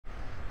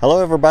Hello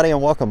everybody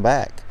and welcome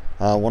back.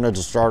 I wanted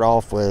to start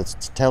off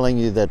with telling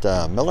you that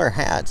Miller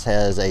Hats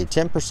has a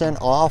 10%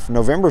 off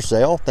November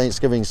sale,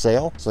 Thanksgiving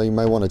sale. So you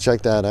may want to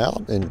check that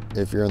out and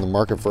if you're in the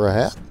market for a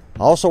hat.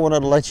 I also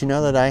wanted to let you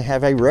know that I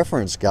have a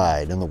reference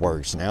guide in the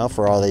works now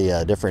for all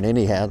the different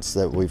indie hats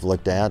that we've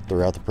looked at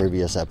throughout the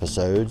previous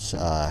episodes,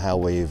 how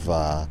we've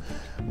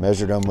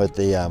measured them with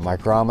the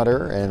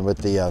micrometer and with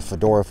the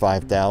Fedora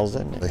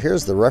 5000.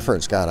 Here's the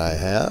reference guide I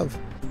have.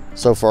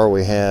 So far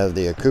we have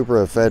the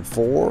Akupra Fed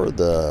 4,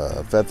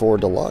 the Fed 4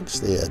 Deluxe,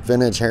 the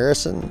Vintage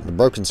Harrison, the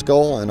Broken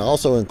Skull, and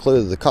also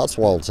included the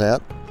Cotswolds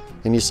hat.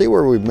 And you see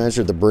where we've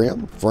measured the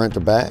brim, front to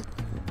back,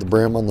 the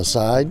brim on the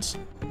sides.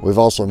 We've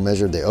also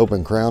measured the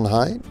open crown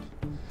height.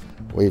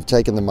 We've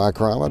taken the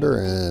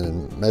micrometer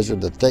and measured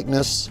the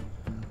thickness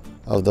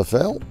of the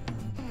felt.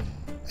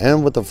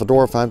 And with the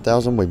Fedora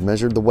 5000, we've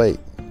measured the weight.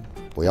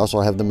 We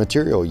also have the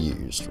material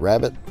used,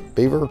 rabbit,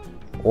 beaver,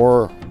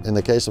 or in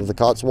the case of the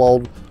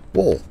Cotswold,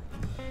 wool.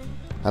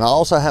 And I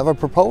also have a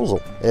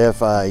proposal. If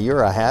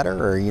you're a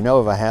hatter or you know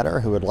of a hatter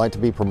who would like to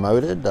be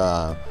promoted,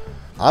 I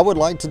would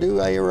like to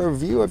do a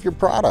review of your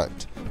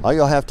product. All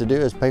you'll have to do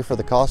is pay for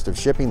the cost of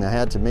shipping the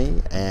hat to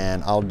me,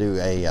 and I'll do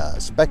a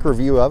spec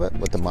review of it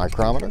with the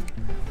micrometer,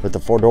 with the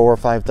Fedora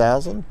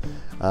 5000,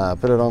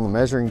 put it on the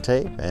measuring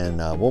tape, and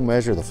we'll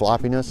measure the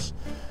floppiness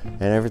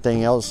and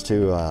everything else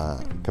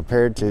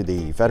compared to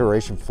the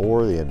Federation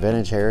 4, the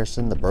Vintage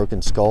Harrison, the Broken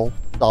Skull.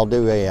 I'll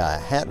do a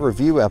hat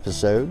review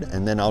episode,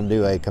 and then I'll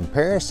do a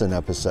comparison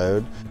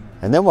episode.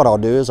 And then what I'll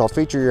do is I'll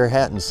feature your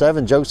hat in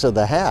 7 jokes of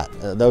the hat.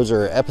 Those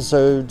are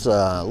episodes,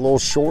 little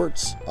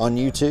shorts on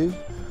YouTube,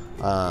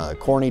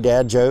 corny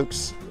dad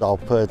jokes. I'll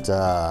put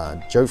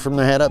joke from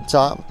the hat up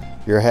top.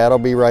 Your hat will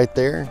be right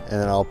there, and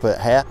then I'll put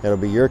hat. It'll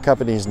be your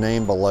company's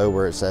name below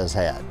where it says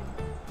hat,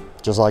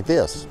 just like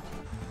this.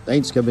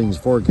 Thanksgiving's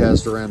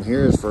forecast around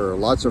here is for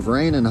lots of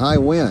rain and high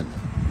wind.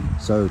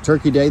 So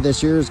Turkey Day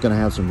this year is going to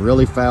have some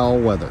really foul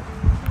weather.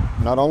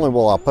 Not only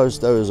will I post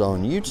those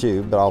on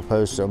YouTube, but I'll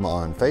post them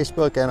on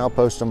Facebook and I'll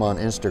post them on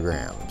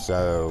Instagram.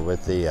 So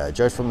with the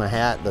Jokes from the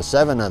Hat, the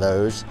 7 of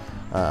those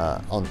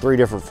on 3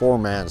 different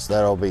formats,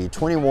 that'll be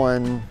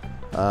 21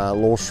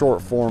 little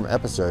short form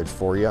episodes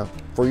for you,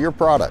 for your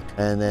product.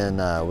 And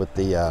then with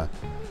the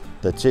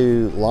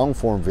 2 long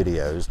form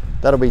videos,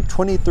 that'll be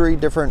 23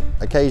 different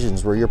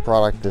occasions where your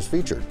product is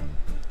featured.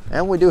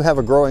 And we do have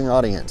a growing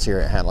audience here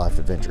at Hat Life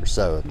Adventures,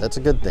 so that's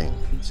a good thing.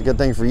 It's a good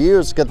thing for you,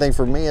 it's a good thing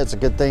for me, it's a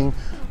good thing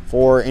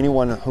for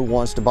anyone who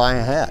wants to buy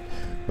a hat.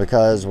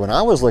 Because when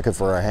I was looking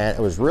for a hat, it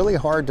was really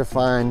hard to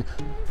find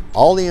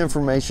all the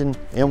information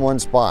in one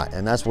spot,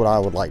 and that's what I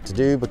would like to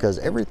do because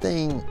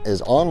everything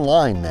is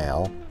online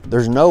now.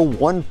 There's no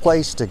one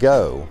place to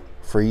go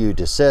for you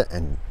to sit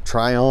and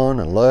try on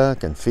and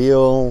look and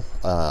feel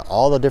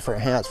all the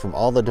different hats from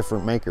all the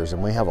different makers,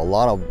 and we have a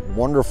lot of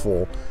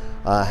wonderful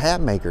hat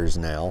makers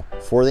now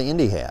for the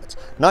indie hats.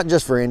 Not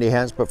just for indie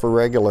hats, but for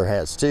regular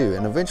hats too.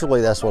 And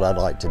eventually that's what I'd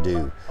like to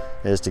do,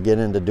 is to get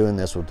into doing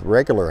this with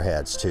regular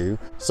hats too.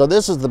 So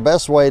this is the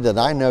best way that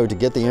I know to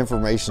get the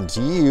information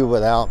to you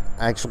without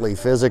actually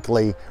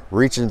physically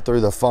reaching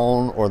through the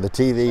phone or the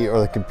TV or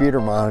the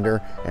computer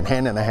monitor and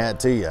handing a hat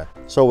to you.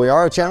 So we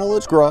are a channel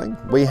that's growing.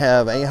 We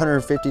have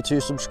 852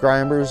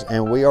 subscribers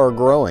and we are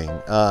growing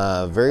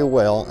very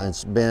well.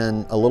 It's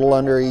been a little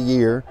under a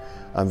year.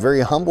 I'm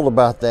very humbled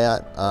about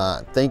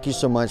that. Thank you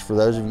so much for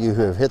those of you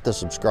who have hit the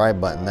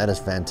subscribe button. That is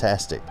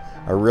fantastic.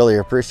 I really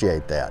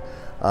appreciate that.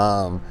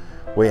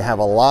 We have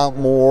a lot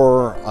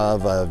more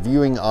of a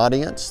viewing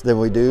audience than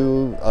we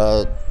do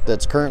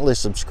that's currently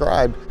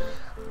subscribed.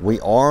 We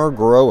are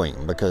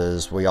growing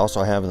because we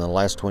also have in the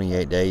last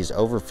 28 days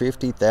over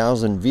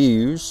 50,000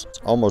 views,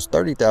 almost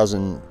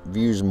 30,000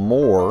 views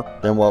more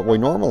than what we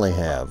normally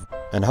have.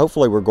 And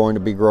hopefully we're going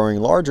to be growing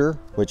larger,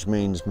 which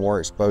means more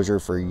exposure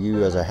for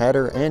you as a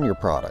hatter and your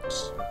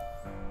products.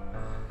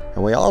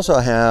 And we also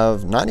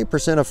have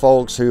 90% of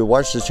folks who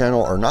watch the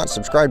channel are not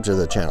subscribed to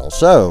the channel.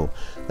 So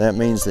that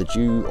means that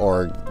you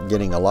are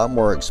getting a lot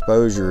more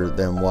exposure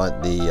than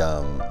what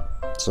the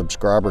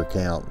subscriber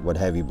count would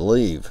have you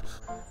believe.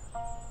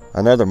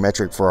 Another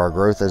metric for our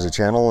growth as a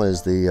channel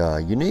is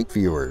the unique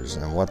viewers,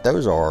 and what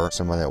those are,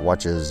 someone that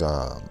watches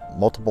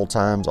multiple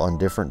times on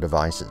different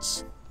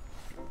devices.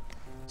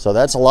 So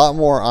that's a lot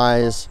more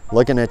eyes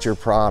looking at your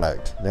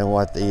product than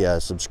what the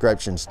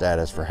subscription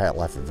status for Hat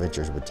Life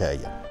Adventures would tell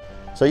you.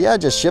 So yeah,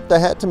 just ship the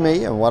hat to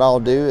me, and what I'll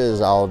do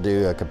is I'll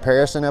do a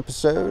comparison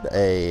episode,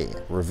 a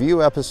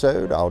review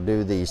episode. I'll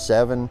do the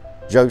 7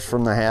 Jokes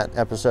from the Hat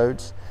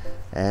episodes,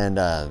 and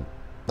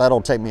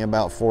that'll take me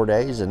about 4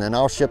 days, and then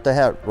I'll ship the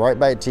hat right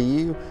back to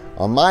you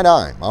on my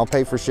dime. I'll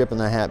pay for shipping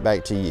the hat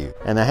back to you.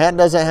 And the hat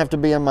doesn't have to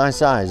be in my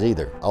size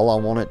either. All I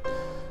want it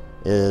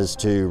is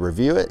to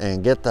review it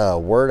and get the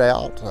word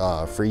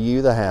out for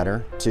you, the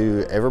hatter,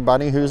 to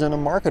everybody who's in the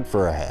market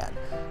for a hat.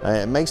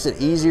 It makes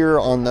it easier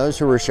on those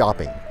who are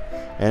shopping,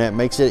 and it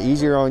makes it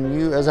easier on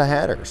you as a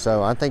hatter.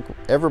 So I think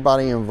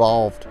everybody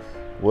involved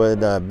would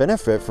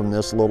benefit from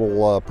this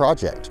little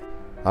project.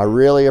 I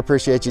really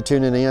appreciate you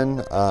tuning in.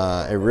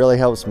 It really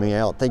helps me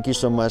out. Thank you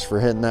so much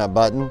for hitting that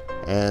button.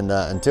 And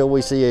until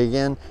we see you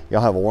again,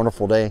 y'all have a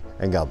wonderful day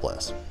and God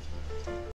bless.